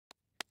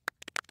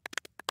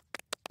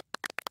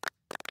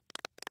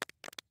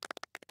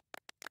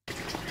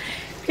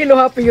Hello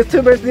happy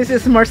YouTubers, this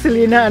is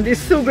Marcelina and it's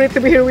so great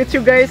to be here with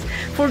you guys.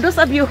 For those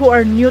of you who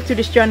are new to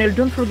this channel,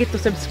 don't forget to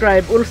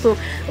subscribe. Also,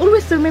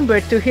 always remember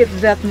to hit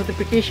that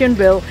notification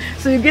bell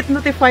so you get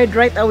notified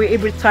right away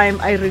every time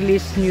I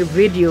release new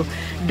video.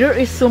 There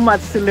is so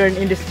much to learn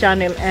in this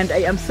channel and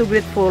I am so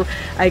grateful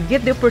I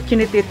get the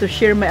opportunity to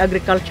share my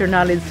agriculture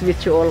knowledge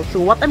with you all.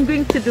 So what I'm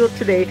going to do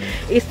today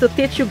is to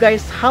teach you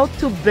guys how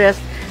to best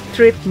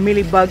treat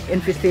mealybug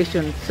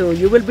infestation. So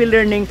you will be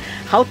learning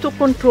how to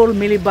control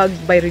mealybug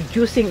by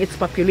reducing its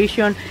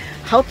population,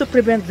 how to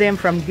prevent them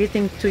from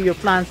getting to your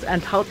plants,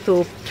 and how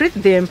to treat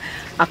them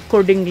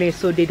accordingly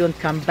so they don't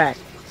come back.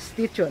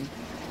 Stay tuned.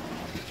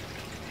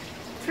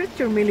 Treat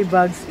your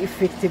mealybugs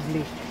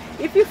effectively.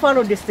 If you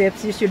follow the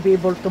steps, you should be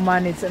able to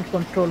manage and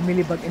control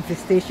mealybug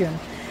infestation.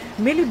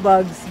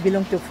 Mealybugs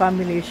belong to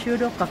family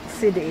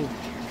Pseudococcidae,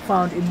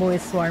 found in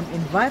moist warm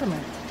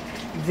environment.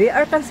 They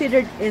are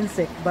considered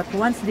insect, but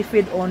once they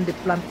feed on the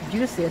plant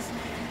juices,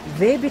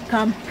 they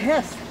become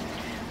pests.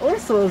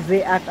 Also,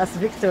 they act as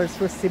vectors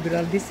for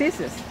several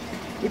diseases.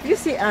 If you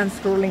see ants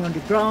crawling on the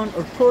ground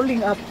or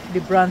crawling up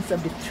the branch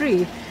of the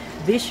tree,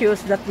 this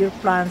shows that your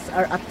plants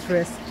are at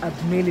risk of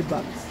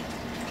mealybugs.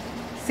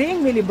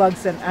 Seeing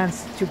mealybugs and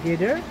ants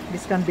together,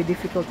 this can be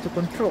difficult to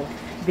control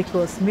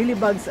because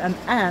mealybugs and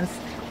ants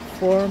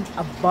form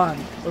a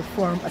bond or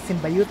form a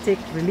symbiotic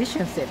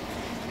relationship.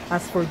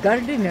 As for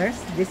gardeners,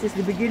 this is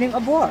the beginning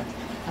of war.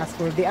 As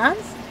for the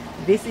ants,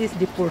 this is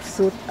the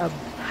pursuit of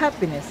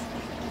happiness.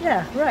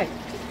 Yeah, right.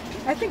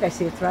 I think I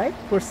say it right,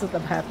 pursuit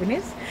of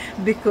happiness,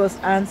 because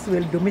ants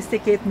will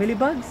domesticate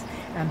mealybugs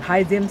and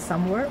hide them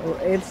somewhere or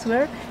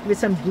elsewhere,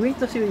 which I'm going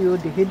to show you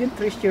the hidden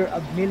treasure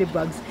of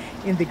mealybugs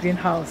in the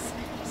greenhouse.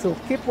 So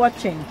keep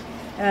watching.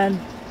 And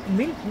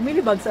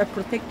mealybugs are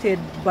protected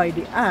by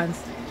the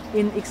ants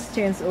in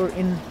exchange or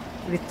in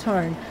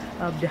return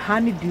of the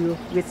honeydew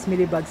which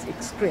mealybugs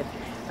excrete,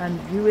 and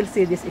you will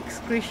see this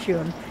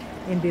excretion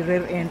in the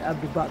rear end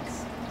of the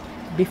bugs.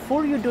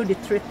 Before you do the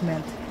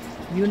treatment,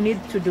 you need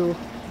to do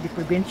the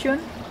prevention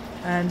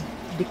and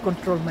the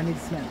control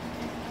management.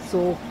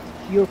 So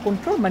your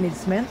control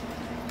management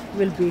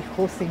will be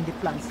hosting the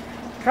plants.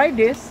 Try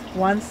this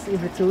once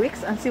every 2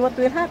 weeks and see what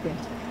will happen.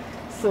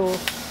 So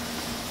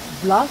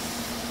blast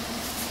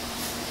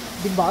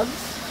the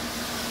bugs.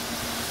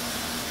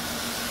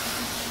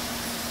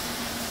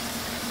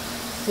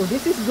 So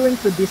this is going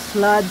to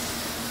dislodge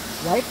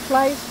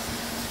whiteflies,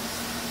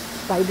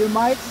 spider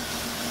mites,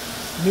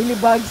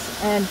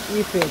 mealybugs, and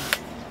aphids.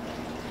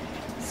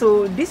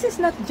 So this is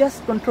not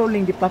just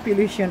controlling the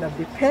population of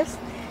the pest,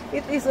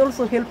 it is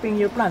also helping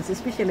your plants,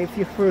 especially if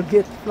you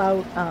forget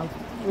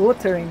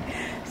watering.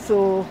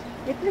 So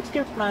it makes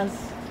your plants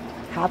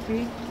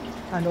happy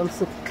and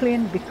also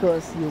clean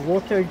because you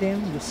water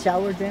them, you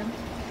shower them.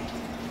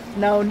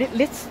 Now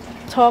let's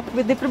talk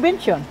with the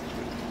prevention.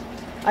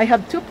 I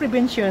have 2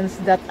 preventions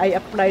that I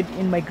applied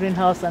in my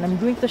greenhouse and I'm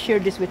going to share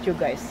this with you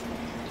guys.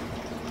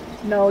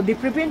 Now the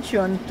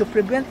prevention to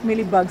prevent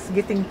mealybugs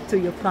getting to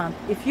your plant,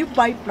 if you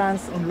buy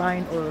plants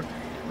online or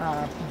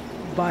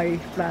buy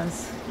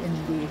plants in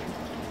the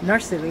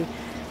nursery,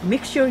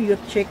 make sure you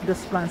check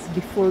those plants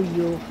before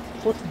you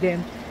put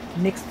them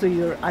next to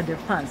your other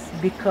plants,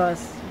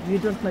 because you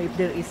don't know if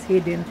there is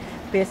hidden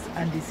pests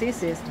and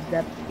diseases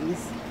that is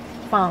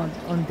found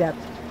on that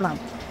plant.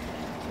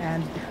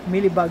 And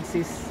mealybugs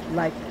is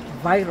like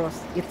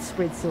virus, it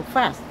spreads so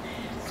fast.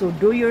 So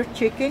do your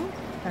checking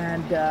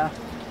and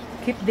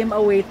keep them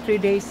away 3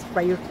 days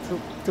prior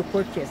to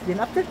purchase. Then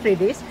after 3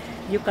 days,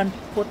 you can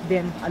put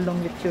them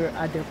along with your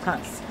other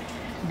plants.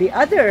 The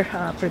other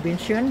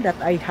prevention that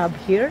I have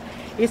here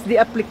is the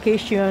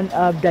application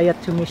of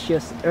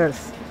diatomaceous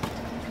earth.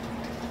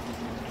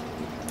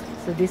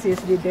 So this is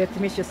the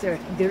diatomaceous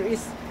earth. There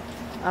is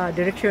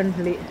direction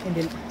in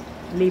the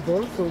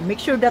label, so make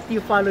sure that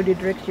you follow the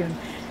direction.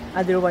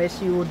 Otherwise,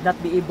 you would not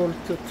be able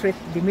to treat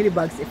the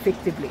mealybugs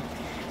effectively.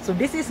 So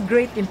this is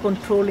great in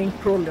controlling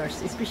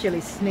crawlers, especially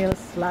snails,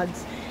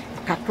 slugs,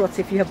 cockroaches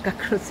if you have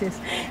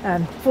cockroaches,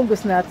 and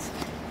fungus gnats.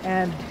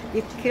 And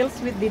it kills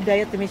with the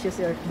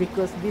diatomaceous earth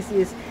because this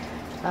is,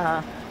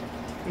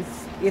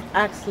 it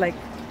acts like,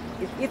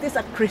 it is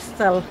a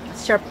crystal, a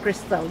sharp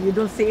crystal. You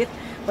don't see it,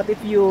 but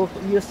if you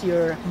use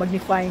your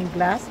magnifying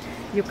glass,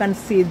 you can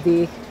see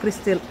the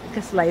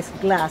crystallized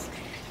glass.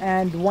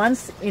 And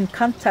once in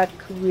contact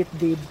with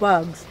the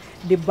bugs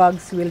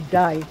will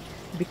die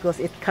because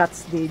it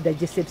cuts the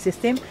digestive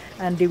system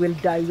and they will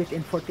die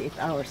within 48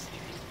 hours.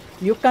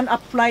 You can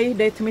apply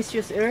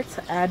diatomaceous earth,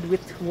 add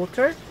with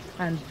water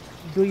and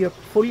do your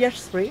foliar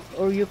spray,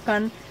 or you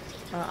can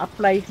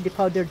apply the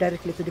powder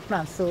directly to the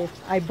plant. So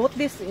I bought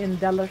this in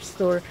dollar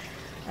store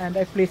and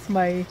I placed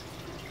my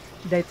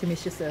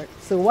diatomaceous earth.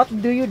 So what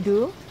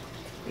do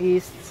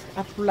is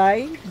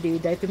apply the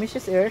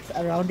diatomaceous earth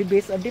around the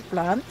base of the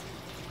plant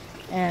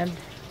and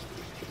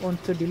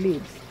onto the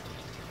leaves.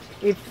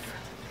 If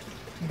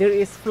there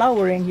is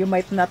flowering, you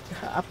might not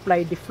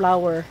apply the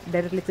flower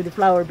directly to the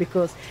flower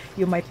because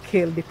you might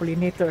kill the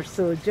pollinators.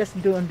 So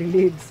just do on the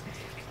leaves.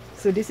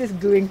 So this is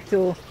going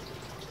to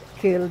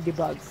kill the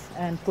bugs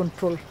and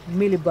control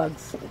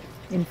mealybugs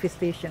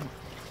infestation.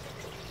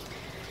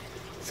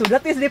 So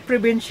that is the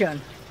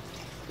prevention.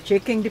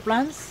 Checking the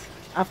plants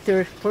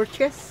after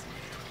purchase,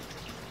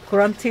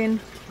 quarantine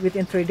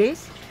within 3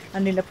 days,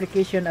 and then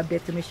application of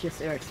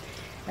diatomaceous earth.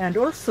 And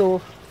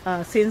also,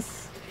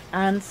 since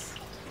ants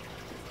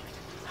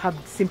have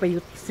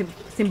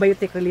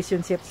symbiotic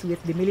relationships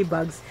with the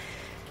mealybugs,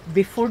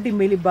 before the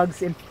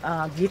mealybugs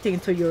getting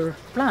into your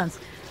plants,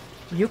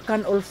 you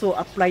can also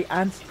apply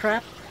ant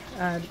trap.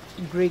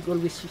 Greg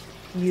always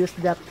use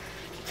that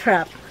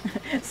trap.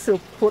 So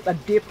put a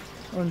dip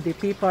on the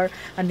paper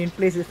and then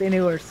place it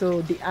anywhere,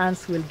 so the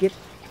ants will get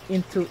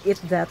into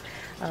it, that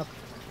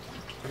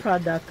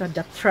product,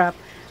 that trap,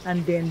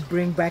 and then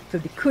bring back to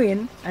the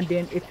queen, and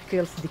then it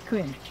kills the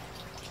queen.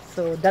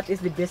 So that is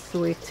the best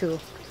way to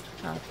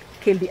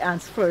kill the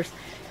ants first,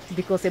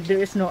 because if there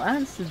is no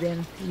ants,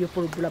 then you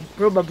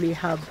probably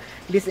have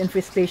this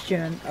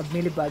infestation of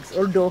mealybugs.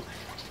 Although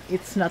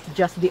it's not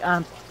just the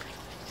ant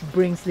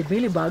brings the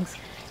mealybugs,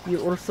 you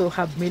also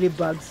have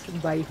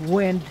mealybugs by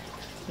wind,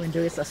 when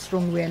there is a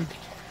strong wind,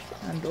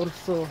 and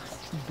also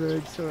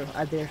birds or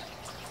other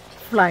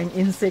flying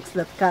insects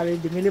that carry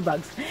the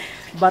mealybugs.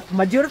 But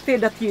majority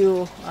that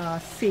you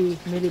see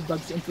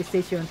mealybugs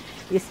infestation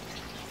is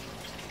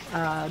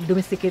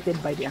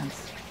domesticated by the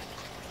ants.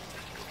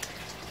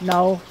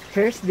 Now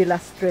here's the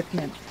last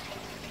treatment.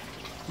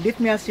 Let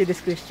me ask you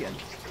this question: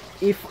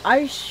 if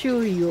I show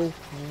you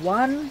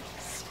one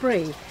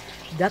spray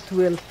that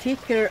will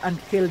take care and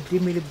kill the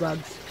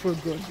mealybugs for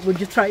good, would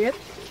you try it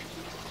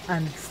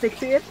and stick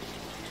to it?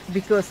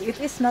 Because it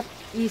is not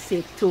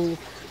easy to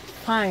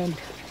find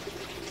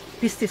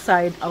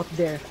pesticide out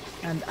there,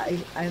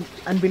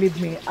 and believe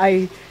me,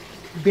 I've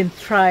been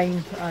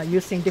trying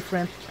using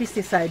different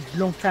pesticide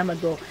long time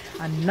ago,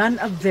 and none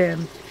of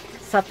them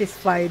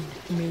satisfied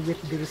me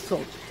with the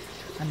result.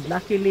 And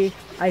luckily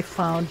I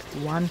found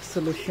one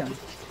solution: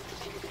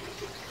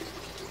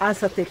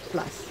 Acetic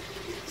Plus.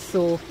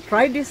 So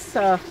try these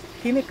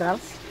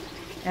chemicals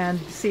and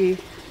see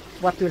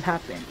what will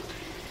happen.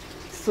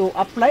 So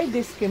apply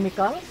these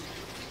chemicals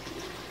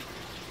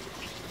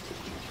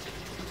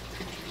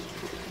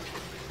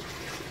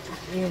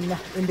in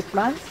the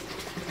plants,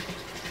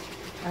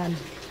 and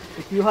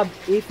if you have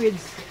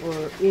aphids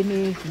or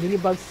any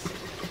mealybugs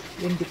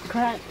in the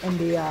crack and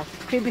the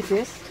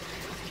crevices,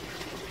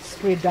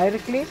 spray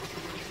directly,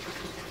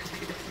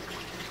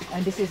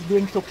 and this is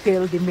going to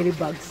kill the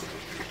mealybugs.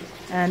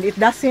 And it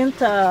doesn't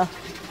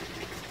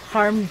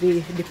harm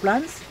the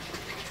plants,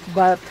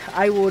 but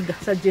I would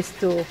suggest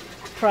to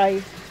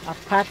try a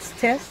patch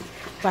test.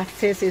 Patch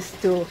test is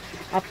to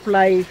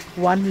apply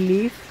one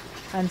leaf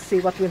and see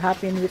what will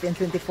happen within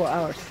 24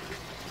 hours.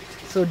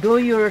 So do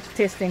your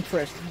testing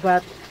first.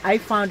 But I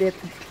found it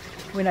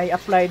when I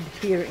applied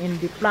here in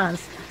the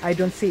plants, I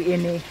don't see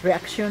any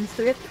reactions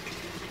to it.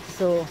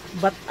 So,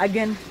 but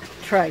again,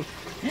 try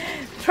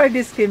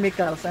these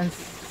chemicals and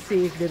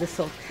see the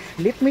result.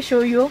 Let me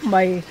show you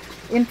my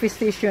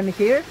infestation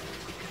here.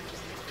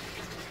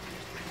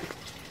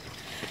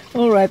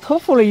 Alright,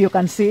 hopefully you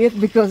can see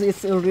it because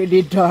it's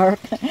already dark.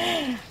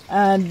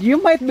 And you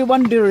might be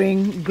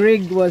wondering,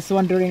 Greg was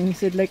wondering, he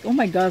said like, oh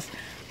my gosh,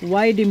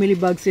 why the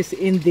mealybugs is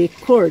in the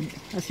cord?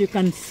 As you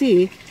can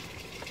see,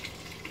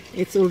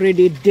 it's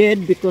already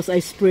dead because I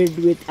sprayed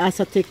with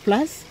Acetic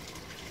Plus.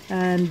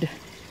 And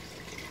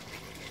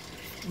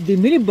the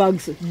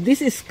mealybugs,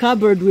 this is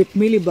covered with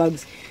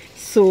mealybugs.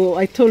 So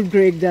I told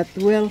Greg that,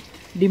 well,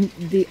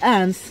 the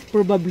ants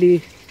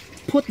probably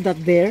put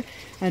that there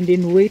and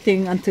then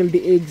waiting until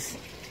the eggs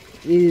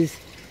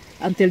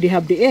until they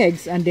have the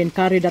eggs, and then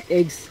carry that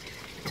eggs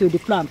to the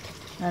plant.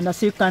 And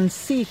as you can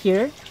see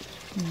here,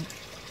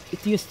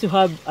 it used to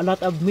have a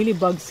lot of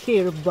mealybugs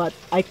here, but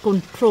I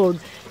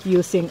controlled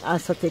using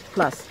Acetic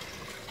Plus.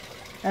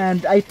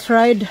 And I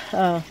tried,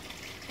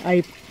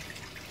 I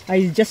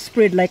just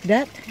sprayed like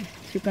that.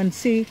 As you can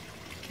see,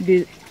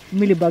 the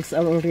mealybugs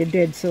are already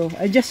dead. So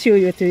I just show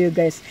it to you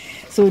guys.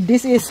 So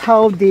this is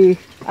how the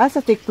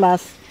Acetic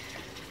Plus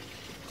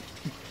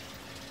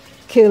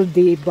killed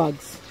the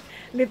bugs.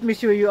 Let me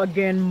show you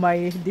again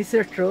my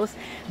desert rose.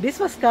 This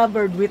was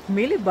covered with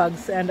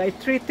mealybugs and I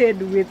treated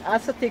with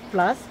Acetic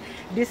Plus.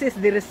 This is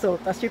the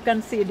result. As you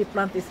can see, the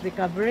plant is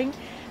recovering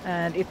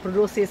and it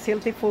produces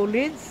healthy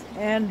foliage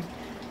and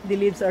the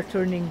leaves are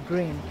turning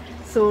green.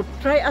 So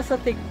try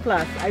Acetic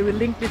Plus. I will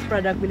link this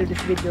product below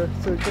this video,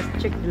 so just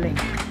check the link.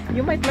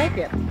 You might like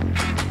it.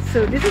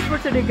 So this is for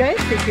today, guys.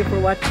 Thank you for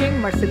watching.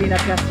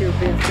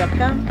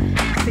 MarcelinaCasterBuilds.com.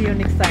 See you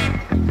next time.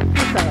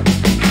 Peace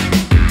out.